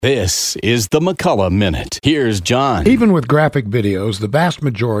This is the McCulloch Minute. Here's John. Even with graphic videos, the vast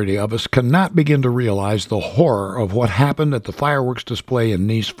majority of us cannot begin to realize the horror of what happened at the fireworks display in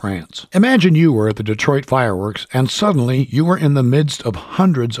Nice, France. Imagine you were at the Detroit fireworks and suddenly you were in the midst of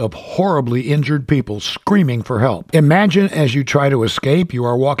hundreds of horribly injured people screaming for help. Imagine as you try to escape, you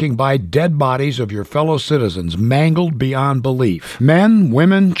are walking by dead bodies of your fellow citizens, mangled beyond belief. Men,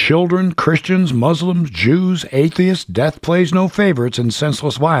 women, children, Christians, Muslims, Jews, atheists, death plays no favorites in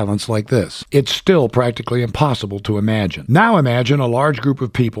senseless violence like this. It's still practically impossible to imagine. Now imagine a large group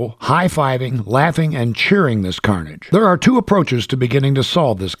of people high-fiving, laughing, and cheering this carnage. There are two approaches to beginning to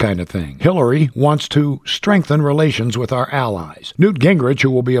solve this kind of thing. Hillary wants to strengthen relations with our allies. Newt Gingrich,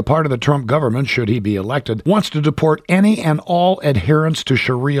 who will be a part of the Trump government should he be elected, wants to deport any and all adherents to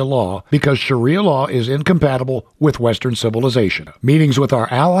Sharia law because Sharia law is incompatible with Western civilization. Meetings with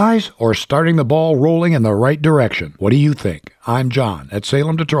our allies or starting the ball rolling in the right direction? What do you think? I'm John at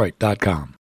SalemDetroit.com.